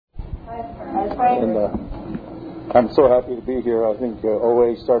And I'm so happy to be here. I think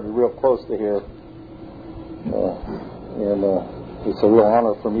OA started real close to here. And it's a real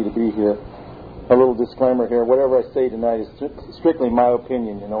honor for me to be here. A little disclaimer here. Whatever I say tonight is strictly my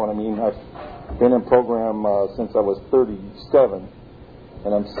opinion, you know what I mean? I've been in program since I was 37,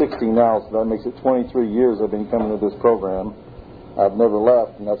 and I'm 60 now, so that makes it 23 years I've been coming to this program. I've never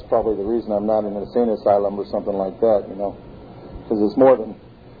left, and that's probably the reason I'm not in an insane asylum or something like that, you know, because it's more than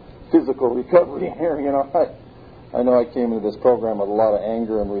physical recovery here, you know. I know I came into this program with a lot of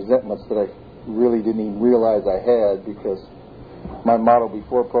anger and resentments that I really didn't even realize I had, because my motto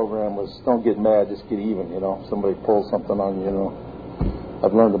before program was don't get mad, just get even, you know. Somebody pulls something on you, you know.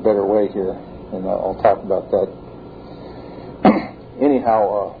 I've learned a better way here, and I'll talk about that.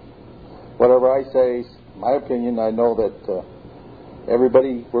 Anyhow, whatever I say is my opinion. I know that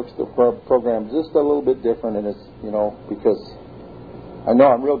everybody works the program just a little bit different, and it's, you know, because I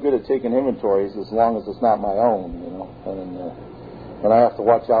know I'm real good at taking inventories as long as it's not my own, you know, and I have to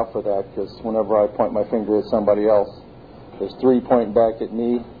watch out for that, because whenever I point my finger at somebody else, there's three pointing back at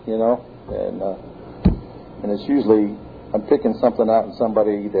me, you know, and it's usually I'm picking something out in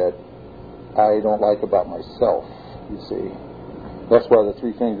somebody that I don't like about myself, you see. That's why the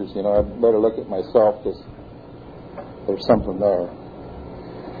three fingers, you know, I better look at myself, because there's something there.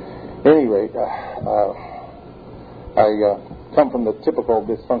 At any rate, I come from the typical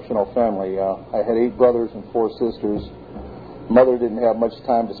dysfunctional family. I had 8 brothers and 4 sisters. Mother didn't have much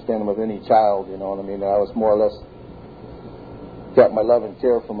time to spend with any child, you know what I mean. I was more or less got my love and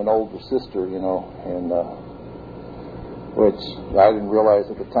care from an older sister, you know, and which I didn't realize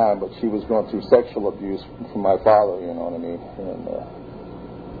at the time, but she was going through sexual abuse from my father, you know what I mean. And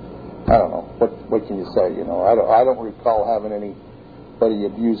I don't know, what can you say, you know. I don't recall having anybody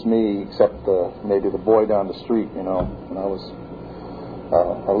abuse me except maybe the boy down the street, you know, when I was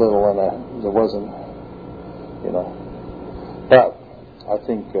a little, and there wasn't, you know. But I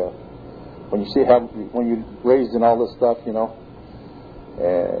think when you're raised in all this stuff, you know,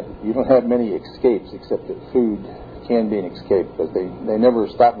 you don't have many escapes, except that food can be an escape, because they never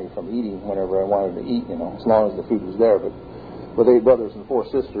stopped me from eating whenever I wanted to eat, you know, as long as the food was there. But with 8 brothers and 4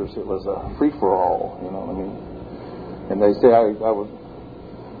 sisters, it was a free-for-all, you know what I mean. And they say I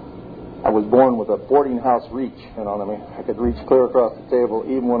was born with a boarding house reach, you know what I mean. I could reach clear across the table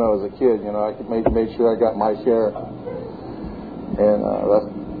even when I was a kid, you know. I could made sure I got my share. And that's,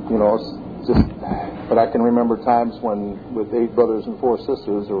 you know, it's just, but I can remember times when, with 8 brothers and 4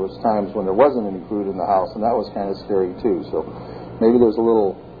 sisters, there was times when there wasn't any food in the house, and that was kind of scary too. So maybe there's a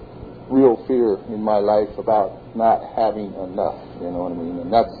little real fear in my life about not having enough, you know what I mean. And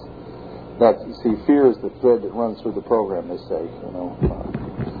that's you see, fear is the thread that runs through the program, they say, you know.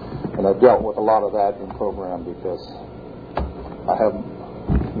 And I've dealt with a lot of that in program, because I have,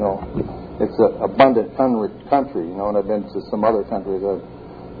 you know, it's an abundant country, you know, and I've been to some other countries. I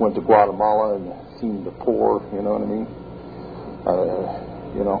went to Guatemala and seen the poor, you know what I mean?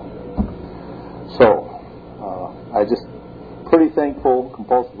 You know. So, I just pretty thankful,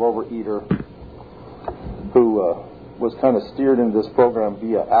 compulsive overeater, who was kind of steered into this program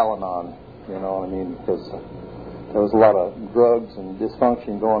via Al-Anon, you know what I mean? Because there was a lot of drugs and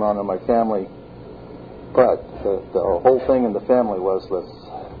dysfunction going on in my family. But the whole thing in the family was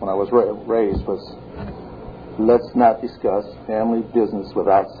when I was raised, was let's not discuss family business with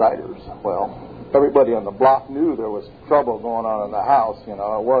outsiders. Well, everybody on the block knew there was trouble going on in the house, you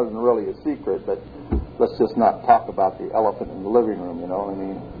know. It wasn't really a secret, but let's just not talk about the elephant in the living room, you know what I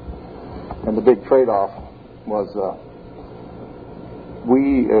mean. And the big trade-off was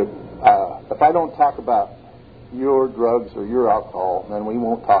if I don't talk about your drugs or your alcohol, then we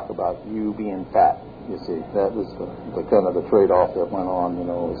won't talk about you being fat. You see, that was the kind of the trade-off that went on, you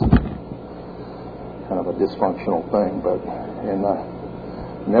know. It was kind of a dysfunctional thing, and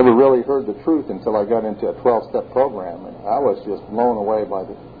never really heard the truth until I got into a 12-step program, and I was just blown away by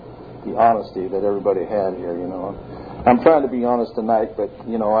the honesty that everybody had here, you know. I'm trying to be honest tonight, but,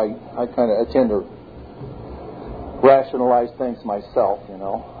 you know, I tend to rationalize things myself, you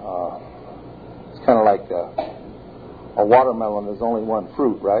know. It's kind of like a watermelon is only one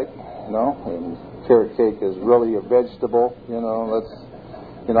fruit, right? You know, and carrot cake is really a vegetable, you know.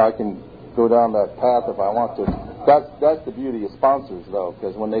 I can go down that path if I want to. That's the beauty of sponsors, though,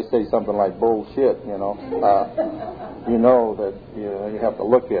 because when they say something like bullshit, you know that you have to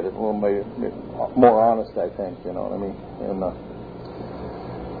look at it a little more honest, I think, you know what I mean.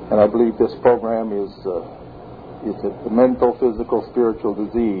 And I believe this program is a mental, physical, spiritual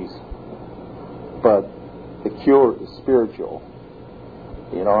disease, but the cure is spiritual.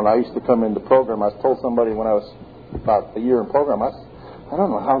 You know, and I used to come into program. I told somebody when I was about a year in program, I I don't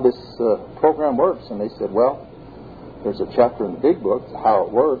know how this program works. And they said, well, there's a chapter in the big book, how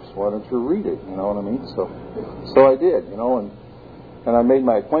it works. Why don't you read it? You know what I mean? So I did, you know, and I made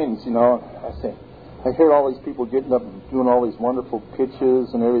my acquaintance, you know. I say, I hear all these people getting up and doing all these wonderful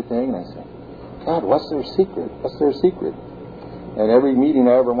pitches and everything. And I say, God, what's their secret? What's their secret? And every meeting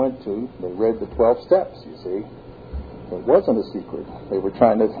I ever went to, they read the 12 steps, you see. It wasn't a secret. They were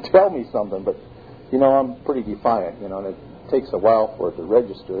trying to tell me something, but, you know, I'm pretty defiant, you know, and it takes a while for it to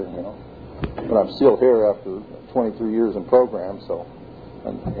register, you know. But I'm still here after 23 years in program, so,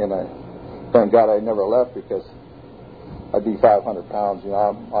 and I thank God I never left, because I'd be 500 pounds, you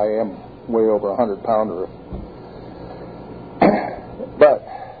know. I am way over 100 pounder. But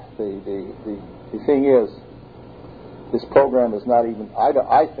the thing is, this program is not even,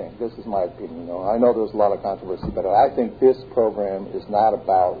 I think, this is my opinion, you know, I know there's a lot of controversy, but I think this program is not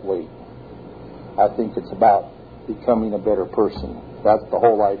about weight. I think it's about becoming a better person. That's the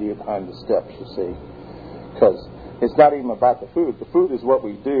whole idea behind the steps, you see. Because it's not even about the food. The food is what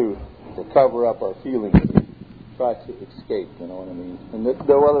we do to cover up our feelings, try to escape, you know what I mean. And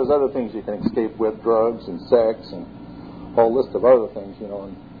there's other things you can escape with, drugs and sex and a whole list of other things, you know.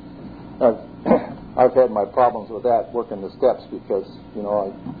 And I've had my problems with that, working the steps, because, you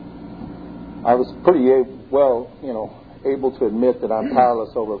know, I was pretty able to admit that I'm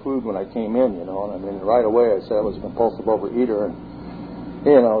powerless over food when I came in, you know. And I mean, right away I said I was a compulsive overeater, and,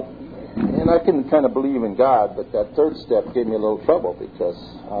 you know, and I can kind of believe in God, but that third step gave me a little trouble, because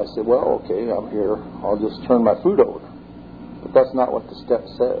I said, well, okay, I'm here, I'll just turn my food over. But that's not what the step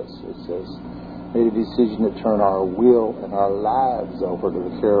says. It says, made a decision to turn our will and our lives over to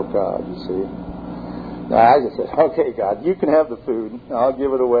the care of God, you see. Now, I just said, okay, God, you can have the food. I'll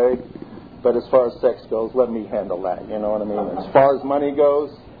give it away. But as far as sex goes, let me handle that, you know what I mean? As far as money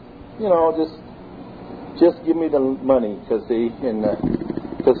goes, you know, just give me the money, because the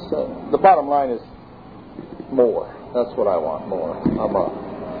bottom line is more. That's what I want, more. I'm a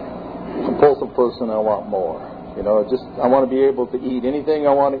compulsive person. I want more. You know, I want to be able to eat anything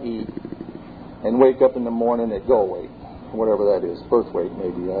I want to eat, and wake up in the morning and go weight, whatever that is, birth weight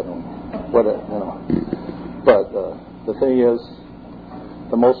maybe, I don't know, whatever, you know. But the thing is,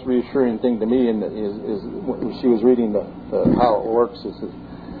 the most reassuring thing to me is when she was reading how it works, is that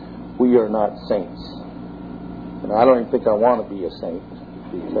we are not saints. And I don't even think I want to be a saint,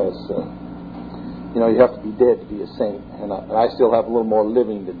 because you know, you have to be dead to be a saint, and I still have a little more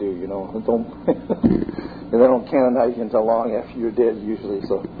living to do, you know. And they don't canonize you until long after you're dead usually,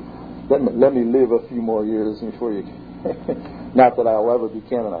 so let me live a few more years before you. Not that I'll ever be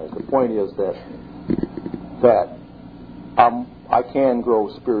canonized. The point is that I can grow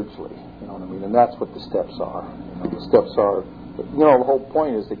spiritually. You know what I mean? And that's what the steps are. You know, the steps are. You know, the whole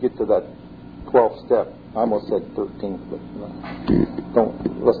point is to get to that 12th step. I almost said 13th, but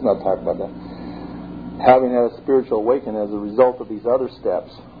let's not talk about that. Having had a spiritual awakening as a result of these other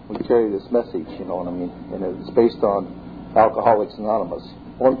steps, we carry this message. You know what I mean? And it's based on Alcoholics Anonymous.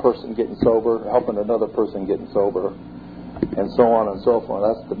 One person getting sober, helping another person getting sober, and so on and so forth.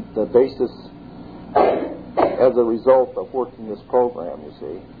 That's the basis as a result of working this program, you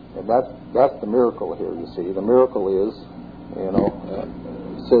see. And that's the miracle here, you see. The miracle is, you know,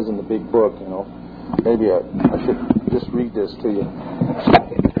 it says in the big book, you know, maybe I should just read this to you,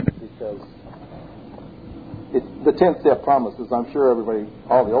 because the 10th step promises, I'm sure everybody,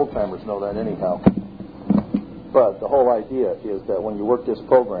 all the old timers know that anyhow. But the whole idea is that when you work this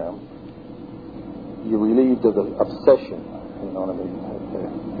program, you're relieved of the obsession, you know what I mean?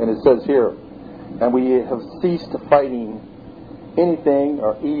 And it says here, and we have ceased fighting anything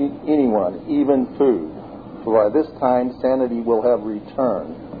or anyone, even food, for by this time sanity will have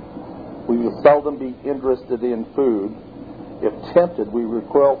returned. We will seldom be interested in food. If tempted, we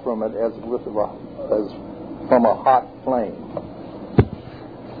recoil from it as from a hot flame.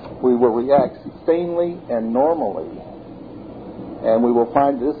 We will react sanely and normally, and we will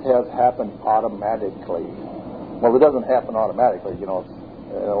find this has happened automatically. Well, it doesn't happen automatically, you know.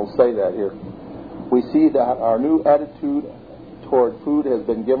 It'll say that here. We see that our new attitude toward food has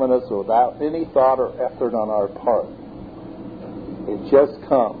been given us without any thought or effort on our part. It just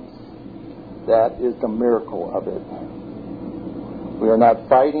comes. That is the miracle of it. We are not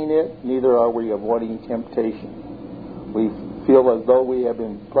fighting it, neither are we avoiding temptation. We feel as though we have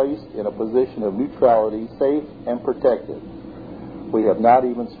been placed in a position of neutrality, safe and protected. We have not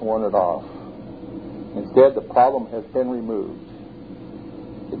even sworn it off. Instead, the problem has been removed.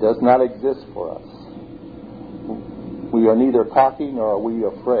 It does not exist for us. We are neither cocky nor are we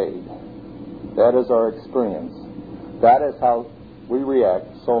afraid. That is our experience. That is how we react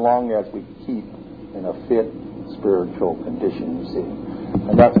so long as we keep in a fit spiritual condition, you see.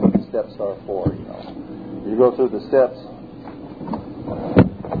 And that's what the steps are for, you know. You go through the steps,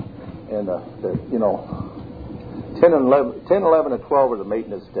 and, 10, 11, and 12 are the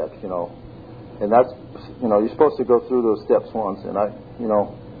maintenance steps, you know. And that's, you know, you're supposed to go through those steps once, and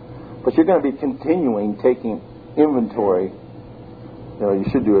but you're going to be continuing taking inventory. You know, you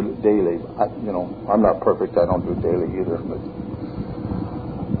should do it daily. I'm not perfect. I don't do it daily either, but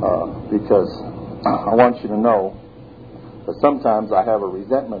because I want you to know that sometimes I have a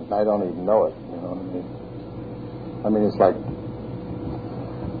resentment and I don't even know it. You know what I mean? I mean, it's like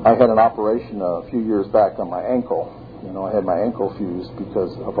I had an operation a few years back on my ankle. You know, I had my ankle fused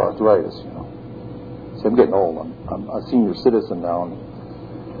because of arthritis. You know, so I'm getting old. I'm a senior citizen now. And,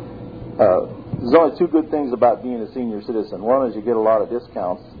 there's only two good things about being a senior citizen. One is you get a lot of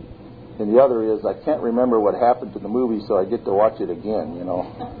discounts, and the other is I can't remember what happened to the movie, so I get to watch it again. You know,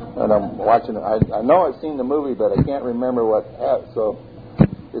 and I'm watching it. I know I've seen the movie, but I can't remember what happened. So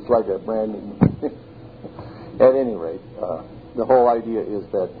it's like a brand new movie. At any rate, the whole idea is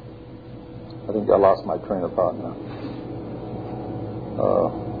that I think I lost my train of thought now.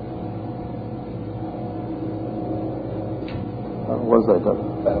 What was I doing?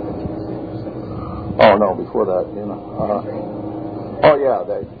 Oh no, before that, you know. Oh yeah,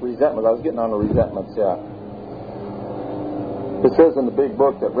 the resentment. I was getting on the resentments. Yeah. It says in the big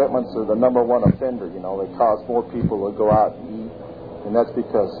book that resentments are the number one offender. You know, they cause more people to go out and eat, and that's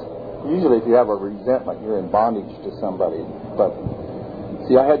because usually if you have a resentment, you're in bondage to somebody. But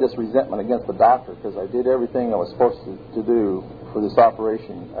see, I had this resentment against the doctor because I did everything I was supposed to do for this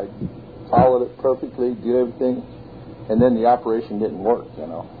operation. I followed it perfectly, did everything, and then the operation didn't work. You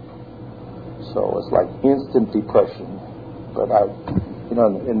know. So it's like instant depression. But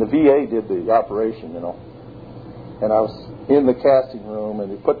and the VA did the operation, you know. And I was in the casting room,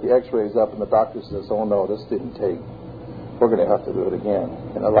 and they put the X-rays up, and the doctor says, "Oh no, this didn't take. We're going to have to do it again."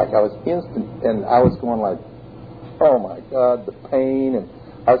 And I was instant, and I was going like, "Oh my God, the pain!" And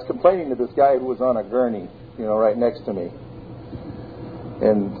I was complaining to this guy who was on a gurney, you know, right next to me,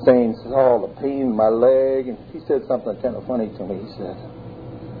 and saying, "Oh, the pain in my leg." And he said something kind of funny to me. He said,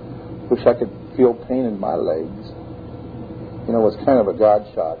 "Wish I could feel pain in my legs." You know, it was kind of a God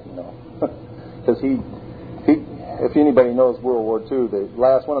shot, you know, because he, if anybody knows World War II,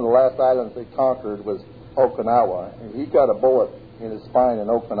 one of the last islands they conquered was Okinawa, and he got a bullet in his spine in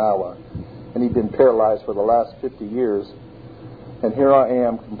Okinawa, and he'd been paralyzed for the last 50 years, and here I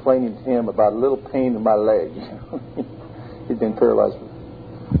am complaining to him about a little pain in my leg. He'd been paralyzed for,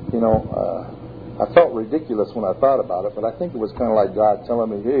 I felt ridiculous when I thought about it, but I think it was kind of like God telling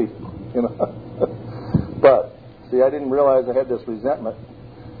me, hey, you know. But, see, I didn't realize I had this resentment.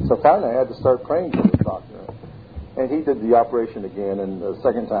 So finally I had to start praying for the doctor. And he did the operation again, and the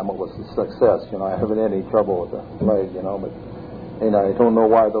second time it was a success. You know, I haven't had any trouble with the leg, you know, but I don't know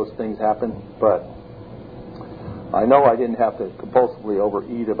why those things happen, but I know I didn't have to compulsively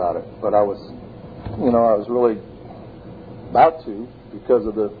overeat about it, but I was really about to because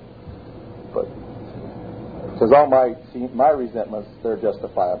all my resentments, they're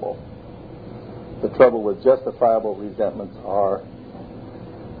justifiable. The trouble with justifiable resentments are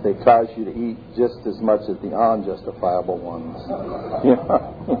they cause you to eat just as much as the unjustifiable ones. You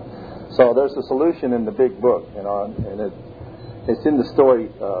know? So there's a solution in the big book, you know, and it's in the story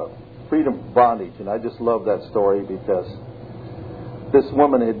Freedom from Bondage, and I just love that story because this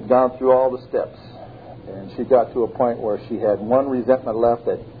woman had gone through all the steps, and she got to a point where she had one resentment left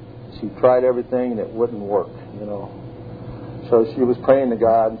that she tried everything and it wouldn't work, you know. So she was praying to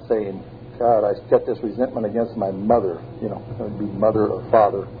God and saying, God, I got this resentment against my mother. You know, it would be mother or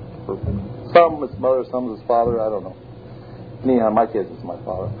father. For some it's mother, some it's father. I don't know. Anyhow, my case it's my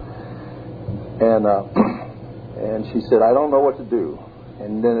father. And she said, I don't know what to do.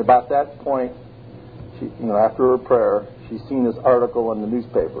 And then about that point, she, after her prayer, she seen this article in the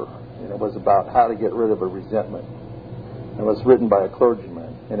newspaper, and it was about how to get rid of a resentment. It was written by a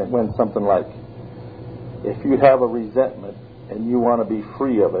clergyman, and it went something like, if you have a resentment and you want to be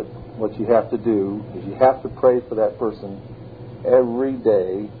free of it, what you have to do is you have to pray for that person every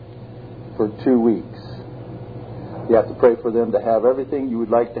day for 2 weeks. You have to pray for them to have everything you would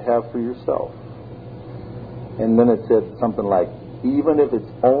like to have for yourself. And then it said something like, even if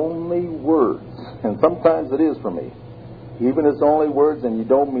it's only words, and sometimes it is for me, even if it's only words and you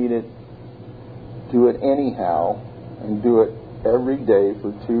don't mean it, do it anyhow and do it every day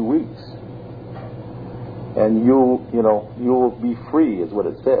for 2 weeks. And you'll be free is what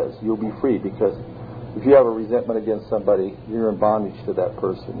it says. You'll be free because if you have a resentment against somebody, you're in bondage to that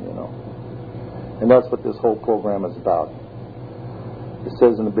person, you know. And that's what this whole program is about. It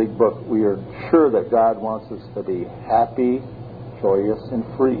says in the big book, we are sure that God wants us to be happy, joyous, and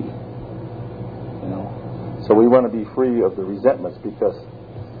free. So we want to be free of the resentments, because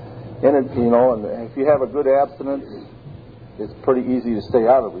in it, and if you have a good abstinence, it's pretty easy to stay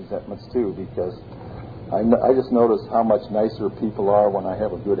out of resentments too, because I just notice how much nicer people are when I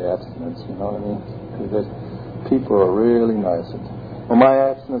have a good abstinence. You know what I mean? Because people are really nice. And when my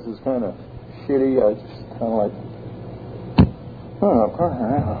abstinence is kind of shitty, I just kind of like,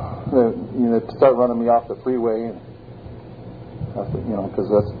 they start running me off the freeway, and because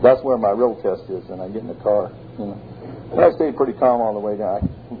that's where my real test is. And I get in the car, and I stayed pretty calm all the way down.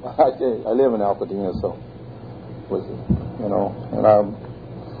 I live in Altadena, so and I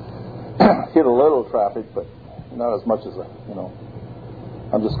hit a little traffic, but not as much as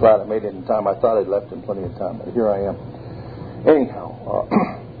I'm just glad I made it in time. I thought I'd left in plenty of time, but here I am. Anyhow,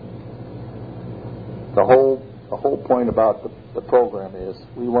 the whole point about the program is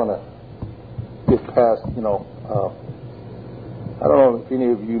we want to get past. I don't know if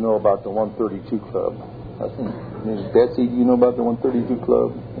any of you know about the 132 Club. I think Betsy, do you know about the 132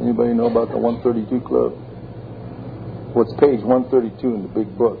 Club? Anybody know about the 132 Club? Well, it's page 132 in the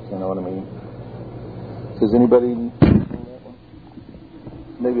big book. You know what I mean? Does anybody know that one?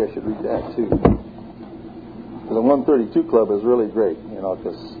 Maybe I should read that too. The 132 Club is really great,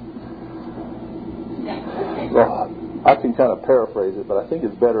 because I can kind of paraphrase it, but I think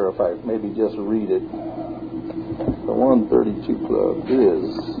it's better if I maybe just read it. The 132 Club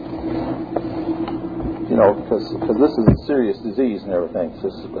is, because this is a serious disease and everything.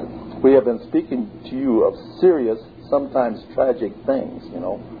 We have been speaking to you of serious, sometimes tragic things,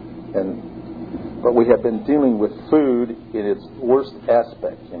 but we have been dealing with food in its worst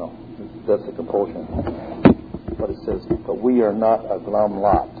aspect, that's the compulsion. But it says, but we are not a glum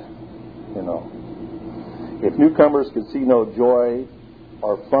lot, If newcomers could see no joy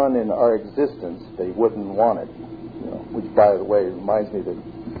or fun in our existence, they wouldn't want it, which, by the way, reminds me that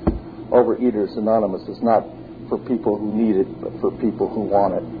Overeaters Anonymous is not for people who need it, but for people who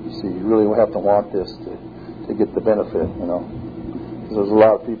want it. You see, you really have to want this to get the benefit, Because there's a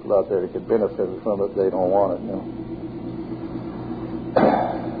lot of people out there that could benefit from it, they don't want it,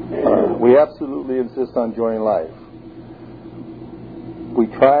 We absolutely insist on enjoying life. We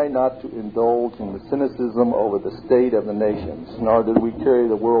try not to indulge in the cynicism over the state of the nations, nor do we carry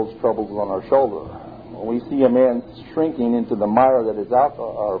the world's troubles on our shoulder. When we see a man shrinking into the mire that is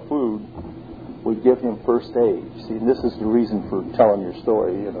our food, we give him first aid. See, this is the reason for telling your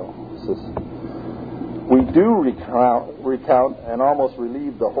story, We do recount and almost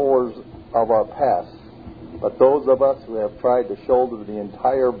relieve the horrors of our past, but those of us who have tried to shoulder the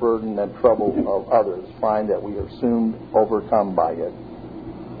entire burden and trouble of others find that we are soon overcome by it.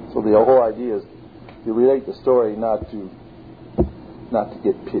 So the whole idea is you relate the story not to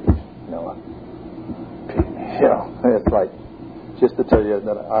get pity. It's like just to tell you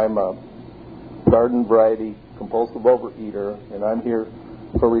that I'm a garden variety compulsive overeater, and I'm here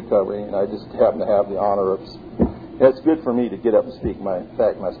for recovery, and I just happen to have the honor of. It's good for me to get up and speak. In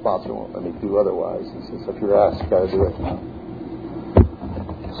fact, my sponsor won't let me do otherwise. He says, if you're asked, you got to do it.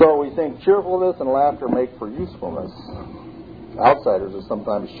 So we think cheerfulness and laughter make for usefulness. Outsiders are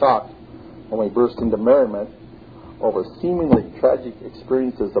sometimes shocked when we burst into merriment over seemingly tragic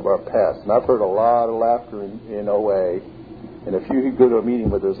experiences of our past. And I've heard a lot of laughter in OA. And if you go to a meeting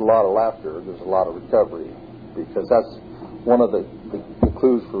where there's a lot of laughter, there's a lot of recovery. Because that's one of the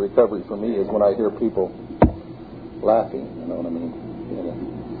clues for recovery for me is when I hear people laughing, you know what I mean?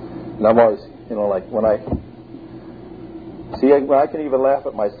 And I'm always, like when I can even laugh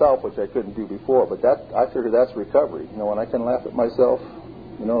at myself, which I couldn't do before, but I figure that's recovery. When I can laugh at myself,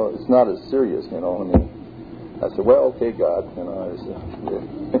 it's not as serious, I mean? I said, well, okay, God, it's a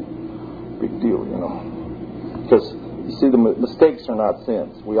big deal, Because, you see, the mistakes are not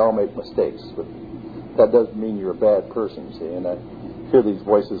sins. We all make mistakes, but that doesn't mean you're a bad person, you see, and I hear these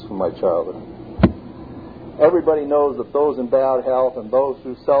voices from my childhood. Everybody knows that those in bad health and those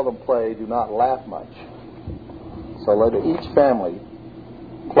who seldom play do not laugh much. So let each family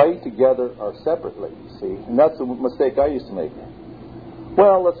play together or separately, see. And that's a mistake I used to make.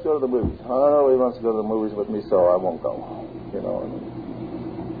 Well, let's go to the movies. Nobody wants to go to the movies with me, so I won't go.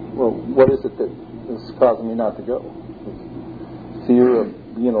 Well, what is it that is causing me not to go? Fear of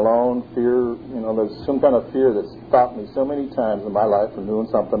being alone, fear, there's some kind of fear that stopped me so many times in my life from doing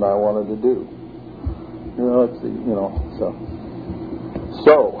something I wanted to do.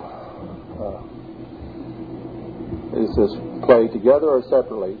 It says play together or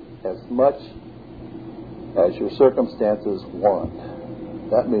separately as much as your circumstances warrant.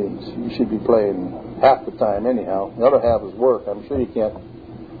 That means you should be playing half the time anyhow. The other half is work. I'm sure you can't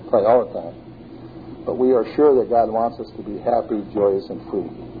play all the time. But we are sure that God wants us to be happy, joyous, and free.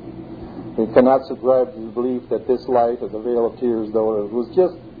 We cannot subscribe to the belief that this life is a vale of tears, though it was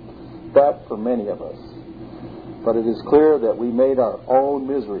just that for many of us. But it is clear that we made our own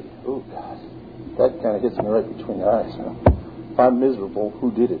misery. Oh, God. That kind of hits me right between the eyes. You know? If I'm miserable,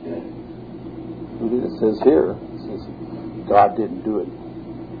 who did it? Who did it? It says here, it says, God didn't do it.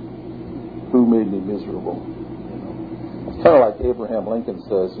 Who made me miserable? You know? It's kind of like Abraham Lincoln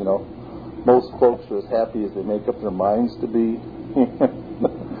says, you know, most folks are as happy as they make up their minds to be.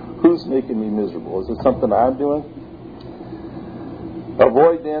 Who's making me miserable? Is it something I'm doing?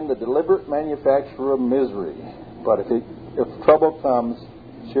 Avoid then the deliberate manufacture of misery. But if trouble comes,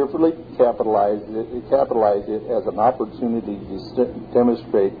 cheerfully capitalize it as an opportunity to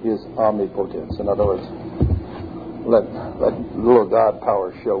demonstrate His omnipotence. In other words, let little God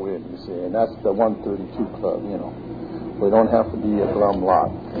power show in, you see. And that's the 132 Club, you know. We don't have to be a glum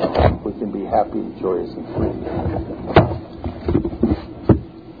lot. We can be happy, joyous, and free.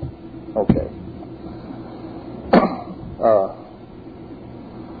 Okay.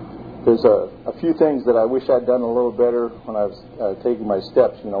 There's a few things that I wish I'd done a little better when I was taking my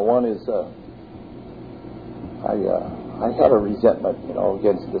steps. You know, one is I had a resentment, you know,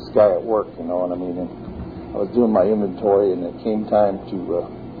 against this guy at work, you know what I mean? And I was doing my inventory, and it came time to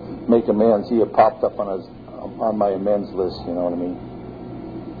make amends. He had popped up on my amends list, you know what I mean?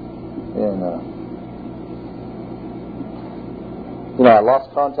 And, you know, I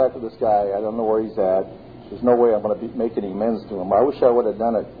lost contact with this guy. I don't know where he's at. There's no way I'm going to make any amends to him. I wish I would have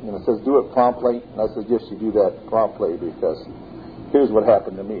done it. You know, it says do it promptly. And I suggest you do that promptly because here's what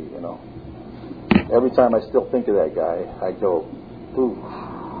happened to me, you know. Every time I still think of that guy, I go, ooh,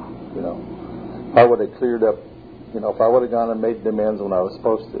 you know. If I would have cleared up, you know, if I would have gone and made the amends when I was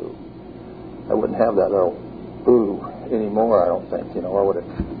supposed to, I wouldn't have that little ooh anymore, I don't think. You know, I would have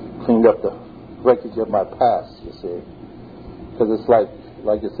cleaned up the wreckage of my past, you see. Because it's like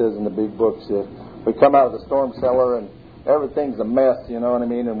it says in the big books, we come out of the storm cellar and everything's a mess, you know what I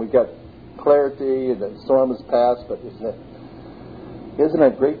mean? And we got clarity and the storm has passed, but isn't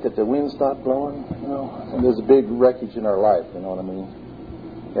it great that the wind stopped blowing, you know? And there's a big wreckage in our life, you know what I mean?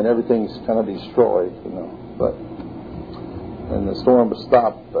 And everything's kind of destroyed, you know. And the storm has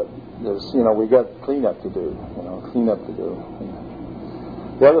stopped, but there's, you know, we got cleanup to do, you know, cleanup to do.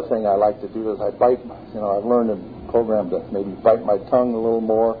 And the other thing I like to do is I bite, you know, I've learned in the program to maybe bite my tongue a little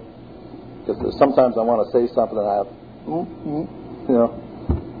more. Because sometimes I want to say something and I have, you know,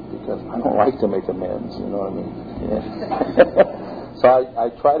 because I don't like to make amends, you know what I mean? Yeah. So I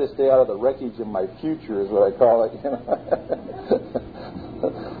try to stay out of the wreckage of my future is what I call it, you know.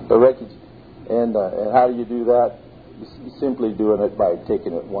 The wreckage. And how do you do that? Simply doing it by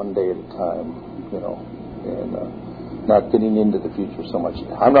taking it one day at a time, you know, and not getting into the future so much.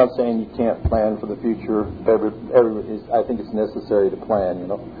 I'm not saying you can't plan for the future. I think it's necessary to plan, you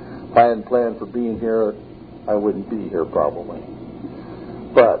know. If I hadn't planned for being here, I wouldn't be here probably.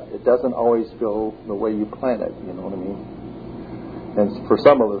 But it doesn't always go the way you plan it, you know what I mean? And for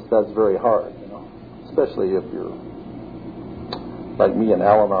some of us, that's very hard, you know, especially if you're like me and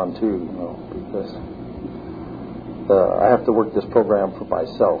Al-Anon too, you know, because I have to work this program for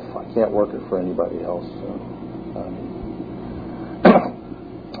myself. I can't work it for anybody else.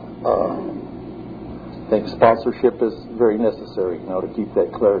 I think sponsorship is very necessary, you know, to keep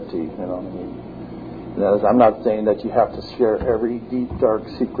that clarity, you know what I mean? You know, I'm not saying that you have to share every deep, dark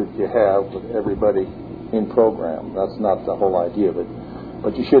secret you have with everybody in program. That's not the whole idea of it.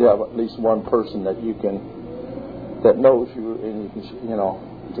 But you should have at least one person that knows you, and you can, you know,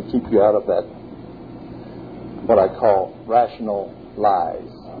 to keep you out of that, what I call rational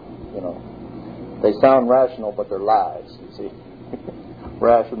lies, you know. They sound rational, but they're lies, you see.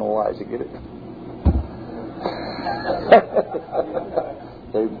 Rational lies, you get it?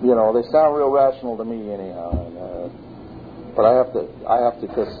 They sound real rational to me anyhow. But I have to,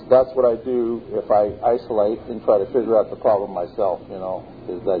 because that's what I do if I isolate and try to figure out the problem myself, you know,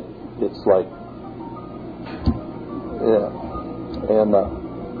 is that it's like, yeah, and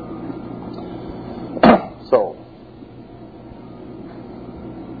so.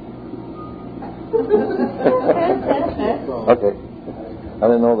 Okay. I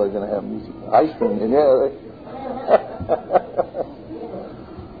didn't know they were going to have music. Ice cream,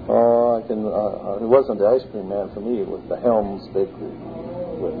 Oh, it wasn't the ice cream man for me. It was the Helms Bakery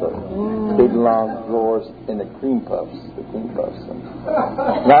with the big long drawers and the cream puffs.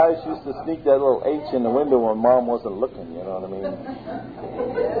 And I used to sneak that little H in the window when Mom wasn't looking. You know what I mean?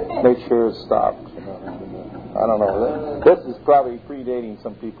 Make sure it stopped. You know? I don't know. This is probably predating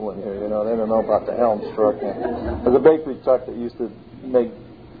some people in here. You know, they don't know about the Helms truck. There's a bakery truck that used to make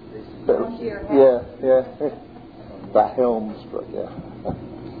cheer. Yeah. The Helms,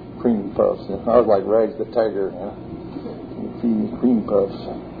 cream puffs. I was like Rags the Tiger, feed me cream puffs.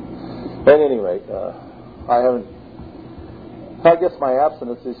 At any rate, I guess my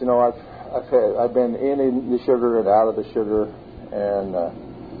abstinence is, I've been in the sugar and out of the sugar, and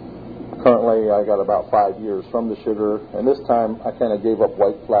currently I got about 5 years from the sugar, and this time I kind of gave up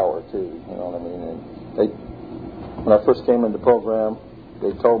white flour too. You know what I mean? And when I first came into the program,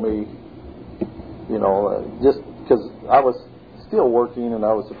 they told me, just because I was still working and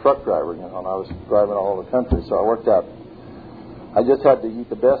I was a truck driver, and I was driving all over the country, so I worked out. I just had to eat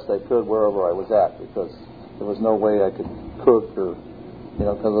the best I could wherever I was at, because there was no way I could cook or,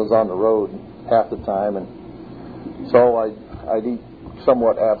 because I was on the road half the time, and so I'd eat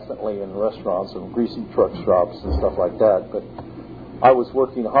somewhat absently in restaurants and greasy truck stops and stuff like that. But I was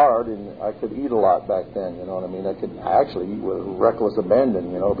working hard, and I could eat a lot back then. You know what I mean? I could actually eat with reckless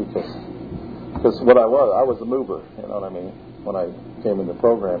abandon, because what I was a mover. You know what I mean? When I came in the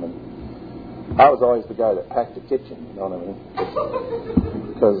program, and I was always the guy that packed the kitchen. You know what I mean?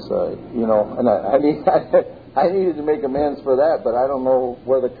 Because and I needed to make amends for that, but I don't know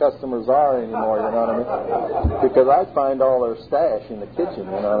where the customers are anymore. You know what I mean? Because I find all their stash in the kitchen.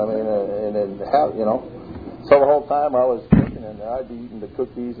 You know what I mean? So the whole time I was cooking, and I'd be eating the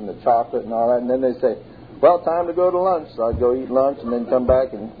cookies and the chocolate and all that, and then they say, "Well, time to go to lunch." So I'd go eat lunch and then come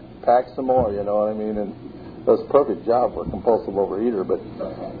back and pack some more. You know what I mean? And it was a perfect job for a compulsive overeater. But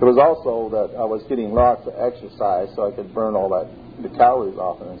it was also that I was getting lots of exercise, so I could burn all the calories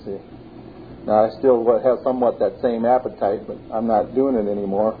off. And I see, now I still have somewhat that same appetite, but I'm not doing it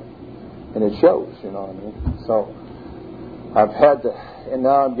anymore, and it shows. You know what I mean? So I've had to, and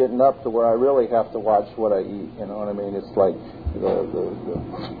now I'm getting up to where I really have to watch what I eat. You know what I mean? It's like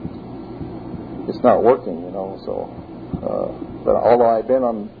it's not working. So, but although I've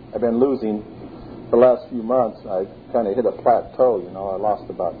been losing. The last few months, I kind of hit a plateau. I lost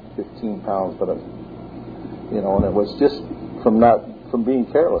about 15 pounds, but and it was just from being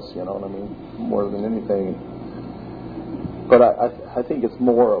careless. You know what I mean, more than anything. But I think it's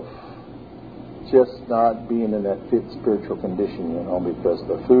more of just not being in that fit spiritual condition. Because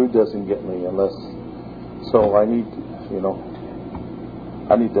the food doesn't get me unless. So I need,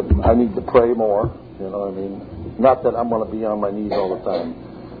 I need to pray more. You know what I mean? Not that I'm going to be on my knees all the time,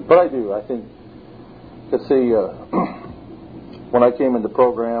 but I do. I think. To see, when I came into the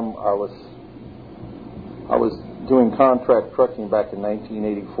program, I was doing contract trucking back in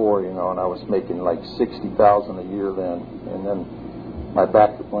 1984, and I was making like $60,000 a year then, and then my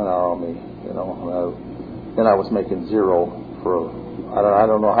back went out on me, and then I was making zero for I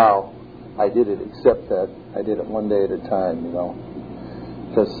don't know how I did it, except that I did it one day at a time,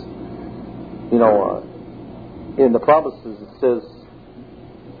 because in the promises it says.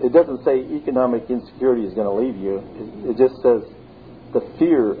 It doesn't say economic insecurity is going to leave you. It just says the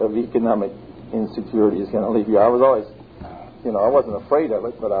fear of economic insecurity is going to leave you. I was always, I wasn't afraid of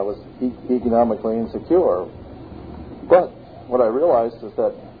it, but I was economically insecure. But what I realized is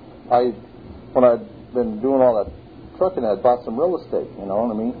that when I'd been doing all that trucking, I'd bought some real estate, you know what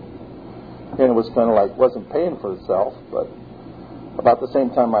I mean? And it was kind of like, wasn't paying for itself, but about the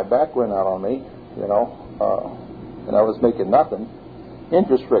same time my back went out on me, and I was making nothing.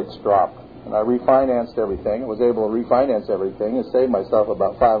 Interest rates dropped, and I refinanced everything. I was able to refinance everything and save myself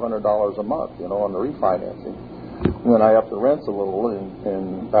about $500 a month, on the refinancing. And then I upped the rents a little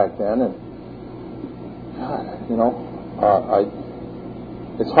and back then, and God,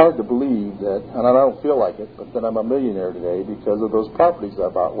 it's hard to believe that, and I don't feel like it, but that I'm a millionaire today because of those properties I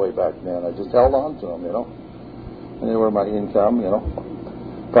bought way back then. I just held on to them, and they were my income,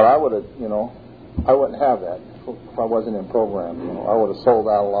 But I would have, I wouldn't have that. If I wasn't in program, I would have sold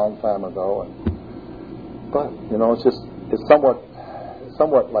out a long time ago. But it's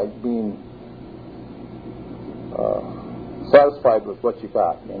somewhat like being satisfied with what you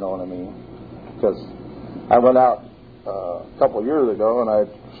got. You know what I mean? Because I went out a couple of years ago and I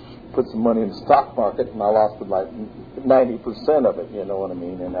put some money in the stock market and I lost like 90% of it. You know what I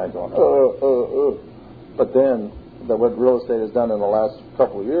mean? And I go, But then what real estate has done in the last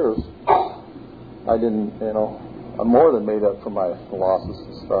couple of years. I didn't, I more than made up for my losses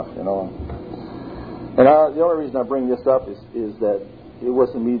and stuff, And the only reason I bring this up is that it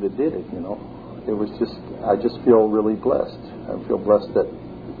wasn't me that did it, It was just, I just feel really blessed. I feel blessed that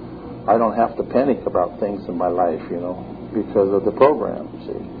I don't have to panic about things in my life, because of the program,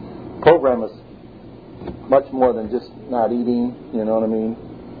 see. Program is much more than just not eating, you know what I mean?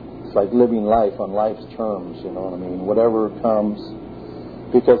 It's like living life on life's terms, you know what I mean? Whatever comes,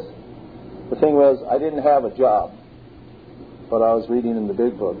 because the thing was, I didn't have a job, but I was reading in the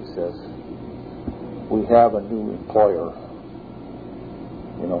big book, it says, we have a new employer.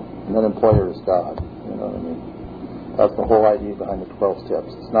 You know, and that employer is God. You know what I mean? That's the whole idea behind the 12 steps.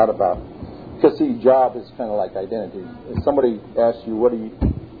 It's not about, because see, job is kind of like identity. If somebody asks you,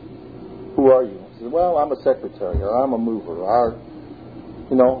 who are you? You say, well, I'm a secretary, or I'm a mover, or,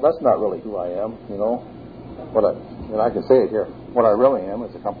 you know, that's not really who I am, you know. And I can say it here. What I really am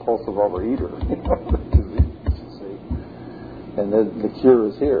is a compulsive overeater, you know, and the cure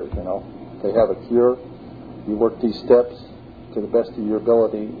is here, you know. They have a cure. You work these steps to the best of your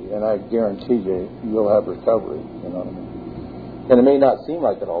ability, and I guarantee you'll have recovery, you know what I mean? And it may not seem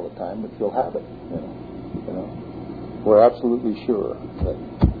like it all the time, but you'll have it, you know. We're absolutely sure that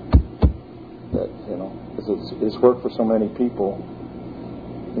you know, because it's worked for so many people.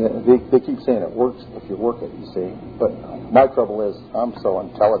 They keep saying it works if you work it, you see. But my trouble is I'm so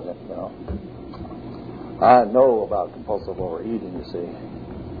intelligent, you know. I know about compulsive overeating, you see.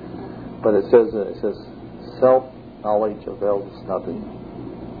 But it says self-knowledge avails nothing.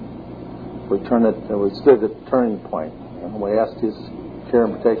 It was still the turning point. And we asked His care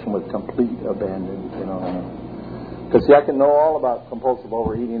and protection with complete abandon, you know. Because see, I can know all about compulsive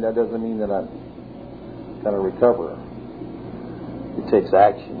overeating. That doesn't mean that I'm going to recover. It takes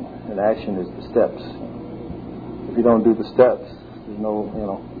action, and action is the steps. If you don't do the steps, there's no, you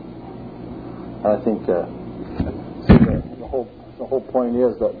know. I think the whole point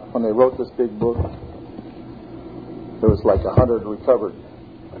is that when they wrote this big book, there was like 100 recovered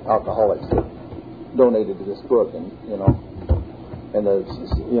alcoholics that donated to this book, and you know, and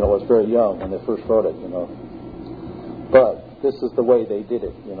was very young when they first wrote it, you know. But this is the way they did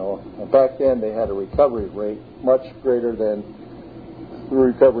it, you know. And back then they had a recovery rate much greater than the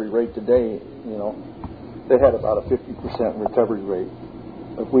recovery rate today, you know. They had about a 50% recovery rate.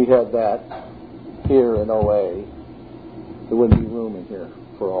 If we had that here in OA, there wouldn't be room in here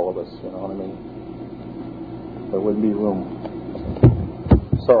for all of us, you know what I mean? There wouldn't be room.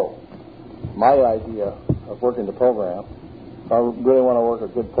 So, my idea of working the program, if I really want to work a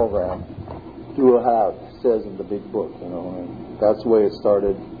good program, do how it says in the big book, you know, and that's the way it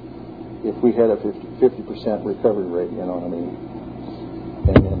started. If we had a 50% recovery rate, you know what I mean?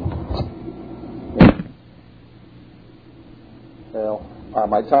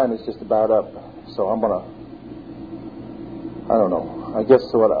 My time is just about up, so I'm gonna. I don't know. I guess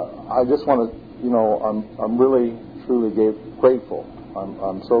I just want to. You know, I'm really truly grateful.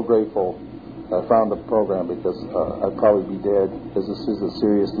 I'm so grateful that I found the program, because I'd probably be dead, because this is a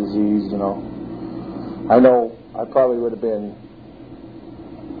serious disease. You know, I know I probably would have been.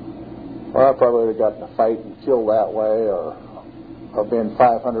 Or I probably would have gotten in a fight and killed that way, or been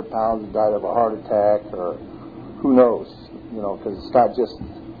 500 pounds and died of a heart attack, or who knows, you know, because it's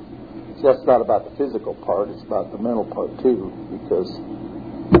just not about the physical part, it's about the mental part too, because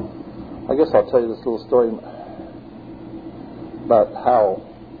I guess I'll tell you this little story about how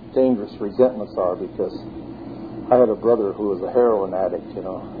dangerous resentments are, because I had a brother who was a heroin addict, you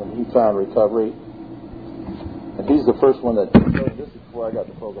know, and he found recovery, and he's the first one that showed, this is before I got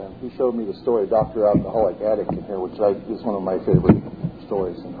the program, he showed me the story of Dr. Alcoholic Addict in here, which is one of my favorite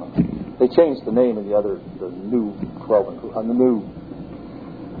stories, you know. They changed the name of the new 12 on the new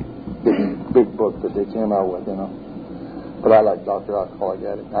big book that they came out with, you know. But I like Dr. Alcoholic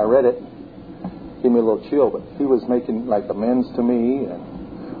Addict. I read it, gave me a little chill, but he was making like amends to me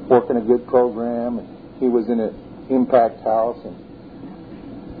and working a good program, and he was in an impact house, and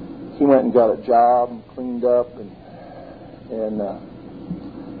he went and got a job and cleaned up, and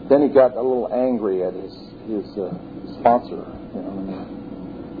then he got a little angry at his sponsor, you know what I mean?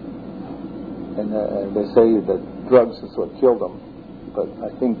 And they say that drugs is what killed him, but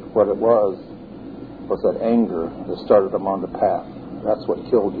I think what it was that anger that started him on the path. That's what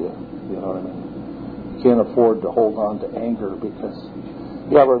killed you, you know what I mean? You can't afford to hold on to anger, because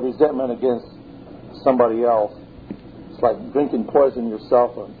you have a resentment against somebody else. It's like drinking poison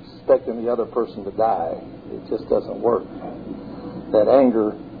yourself and expecting the other person to die. It just doesn't work. That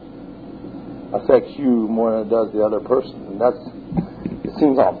anger affects you more than it does the other person, and it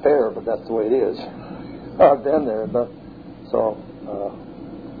seems unfair, but that's the way it is. I've been there, but so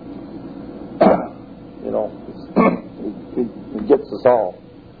you know, it gets us all.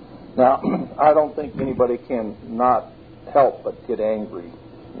 Now, I don't think anybody can not help but get angry.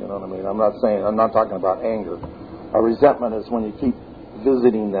 You know what I mean? I'm not talking about anger. A resentment is when you keep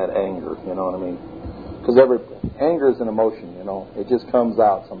visiting that anger. You know what I mean? Because anger is an emotion. You know, it just comes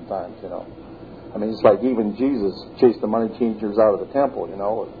out sometimes. You know. I mean, it's like even Jesus chased the money changers out of the temple, you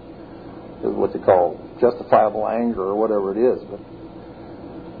know, what they call justifiable anger or whatever it is. But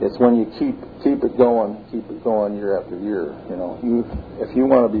It's when you keep it going year after year. You know, if you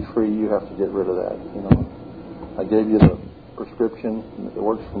want to be free, you have to get rid of that. You know, I gave you the prescription. It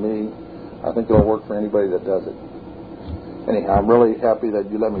works for me. I think it'll work for anybody that does it. Anyhow, I'm really happy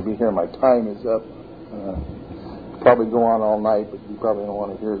that you let me be here. My time is up. Probably go on all night, but you probably don't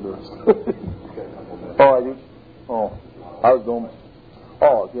want to hear this. Oh, I do? Oh, I was going.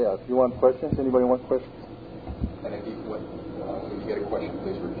 Oh, yeah. If you want questions, anybody want questions? And if you get a question,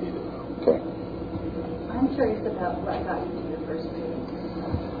 please repeat it. Okay. I'm curious about what got you to your first meeting.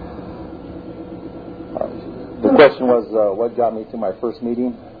 The question was, what got me to my first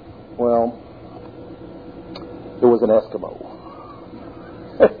meeting? Well, it was an Eskimo.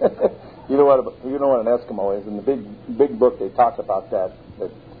 You know what an Eskimo is. In the big book, they talk about that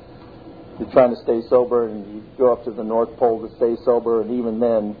you're trying to stay sober, and you go up to the North Pole to stay sober, and even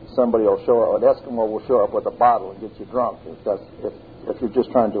then, somebody will show up. An Eskimo will show up with a bottle and get you drunk. If you're just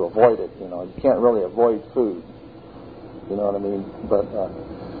trying to avoid it, you know, you can't really avoid food. You know what I mean? But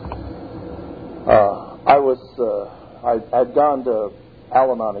I'd gone to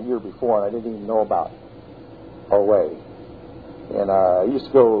Al-Anon a year before, and I didn't even know about OA. And I used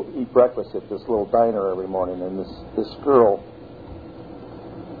to go eat breakfast at this little diner every morning, and this girl,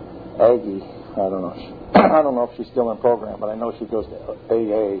 Aggie, I don't know if she's still in program, but I know she goes to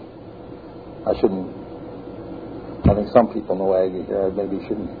AA. I think some people know Aggie here. I maybe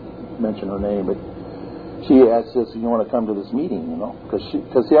shouldn't mention her name, but she asked us, "You want to come to this meeting?" You know,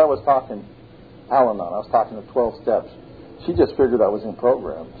 because I was talking Al-Anon. I was talking the 12 steps. She just figured I was in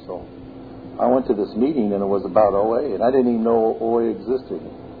program, so I went to this meeting, and it was about OA, and I didn't even know OA existed.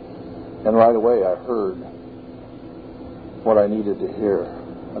 And right away, I heard what I needed to hear,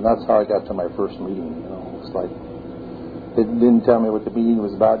 and that's how I got to my first meeting. You know, it's like it didn't tell me what the meeting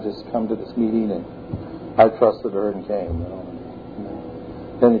was about. Just come to this meeting, and I trusted her and came. You know,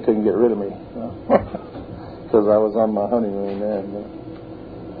 and then you couldn't get rid of me, because I was on my honeymoon then. You know.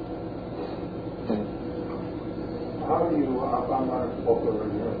 How do you? I'm not a spoken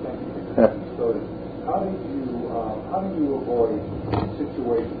word here. Thank you. So, how do you avoid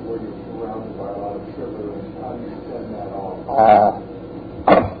situations where you're surrounded by a lot of sugar, and how do you send that off?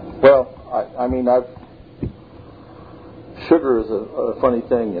 Well, I mean, sugar is a funny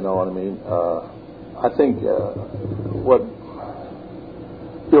thing, you know what I mean? I think what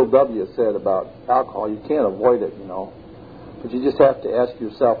Bill W. said about alcohol, you can't avoid it, you know, but you just have to ask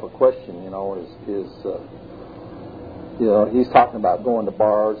yourself a question, you know, you know, he's talking about going to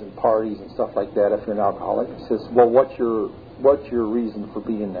bars and parties and stuff like that if you're an alcoholic. He says, well, what's your reason for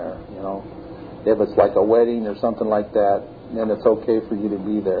being there, you know? If it's like a wedding or something like that, then it's okay for you to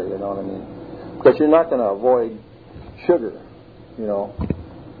be there, you know what I mean? Because you're not going to avoid sugar, you know.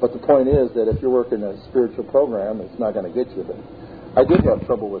 But the point is that if you're working a spiritual program, it's not going to get you. But I did have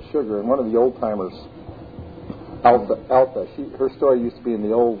trouble with sugar, and one of the old-timers, Alta, her story used to be in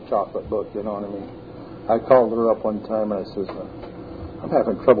the old chocolate book, you know what I mean? I called her up one time and I says, I'm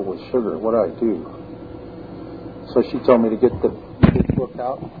having trouble with sugar. What do I do? So she told me to get the book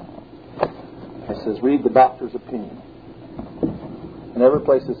out. I says, read the doctor's opinion. And every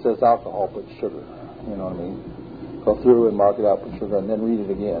place that says alcohol, put sugar. You know what I mean? Go through and mark it out, put sugar, and then read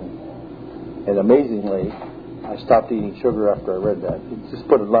it again. And amazingly, I stopped eating sugar after I read that. It just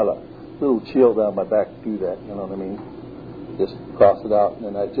put a little chill down my back to do that. You know what I mean? Just cross it out, and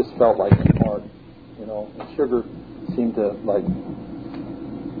then I just felt like it hard. You know, and sugar seemed to like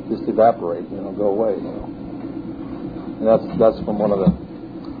just evaporate, you know, go away, you know. And that's from one of the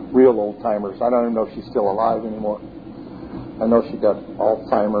real old timers. I don't even know if she's still alive anymore. I know she got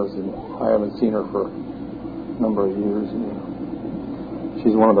Alzheimer's, and I haven't seen her for a number of years. You know.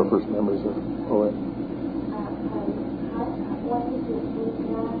 She's one of the first members of OA. What is your food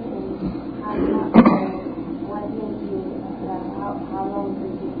plan, and what made you? How long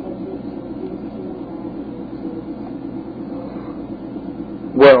did you take you to?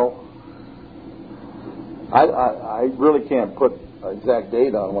 Well, I really can't put an exact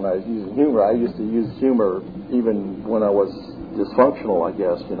date on when I was using humor. I used to use humor even when I was dysfunctional, I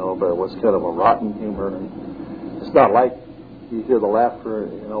guess, you know, but it was kind of a rotten humor. And it's not like you hear the laughter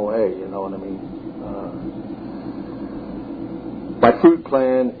in OA, you know what I mean? My food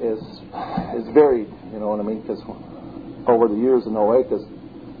plan is varied, you know what I mean? Because over the years in OA, because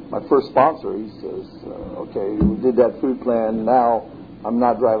my first sponsor, he says, okay, we did that food plan, now I'm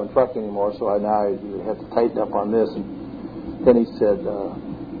not driving truck anymore, so now I have to tighten up on this. And then he said, you're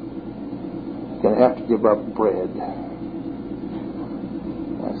going to have to give up bread.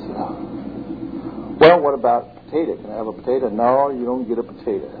 I said, well, what about potato? Can I have a potato? No, you don't get a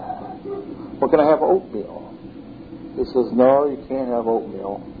potato. Well, can I have oatmeal? He says, no, you can't have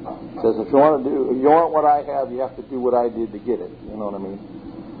oatmeal. He says, if you want what I have, you have to do what I did to get it. You know what I mean?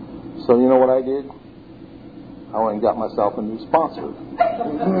 So you know what I did? I went and got myself a new sponsor. He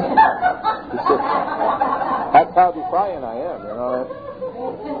said, that's how defiant I am, you know.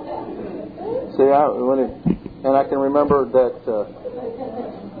 See, and I can remember that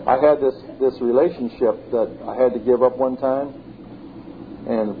I had this relationship that I had to give up one time,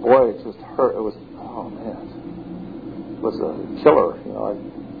 and boy, it just hurt. It was, oh man, it was a killer, you know.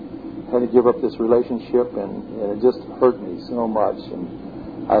 I had to give up this relationship, and it just hurt me so much, and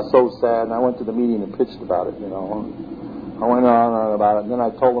I was so sad, and I went to the meeting and pitched about it, you know. I went on about it, and then I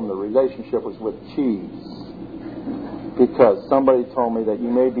told them the relationship was with cheese, because somebody told me that you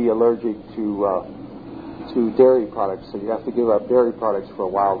may be allergic to dairy products, so you have to give up dairy products for a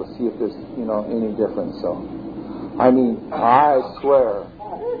while to see if there's, you know, any difference. So, I mean, I swear,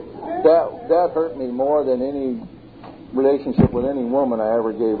 that hurt me more than any relationship with any woman I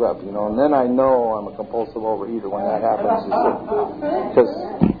ever gave up, you know. And then I know I'm a compulsive overeater when that happens, because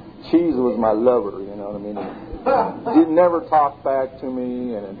cheese was my lover, you know what I mean. It never talked back to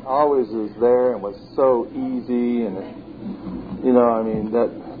me, and it always was there and was so easy, and it, you know, I mean,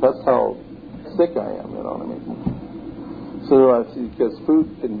 that's how sick I am, you know what I mean. So I see, because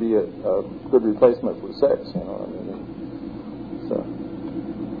food can be a good replacement for sex, you know what I mean. So,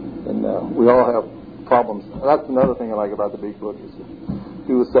 and we all have problems. That's another thing I like about the big book, is to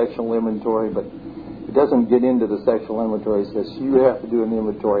do a sexual inventory, but it doesn't get into the sexual inventory. It says you have to do an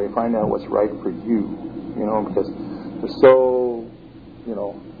inventory and find out what's right for you, you know, because there's so, you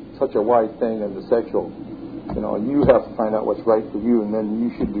know, such a wide thing in the sexual, you know, you have to find out what's right for you, and then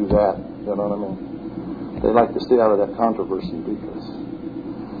you should do that, you know what I mean. They like to stay out of that controversy,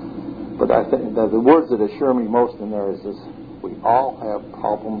 but I think that the words that assure me most in there is this: we all have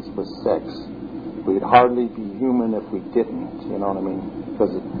problems with sex. We'd hardly be human if we didn't, you know what I mean?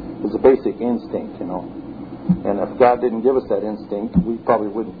 Because it's a basic instinct, you know. And if God didn't give us that instinct, we probably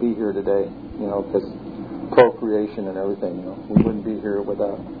wouldn't be here today, you know, because procreation and everything, you know, we wouldn't be here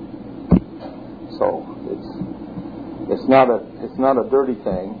without. So it's not a dirty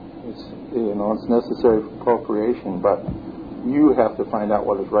thing. It's, you know, it's necessary for procreation, but you have to find out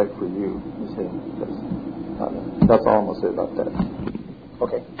what is right for you. You see, that's all I'm going to say about that.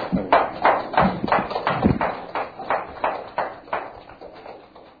 Okay.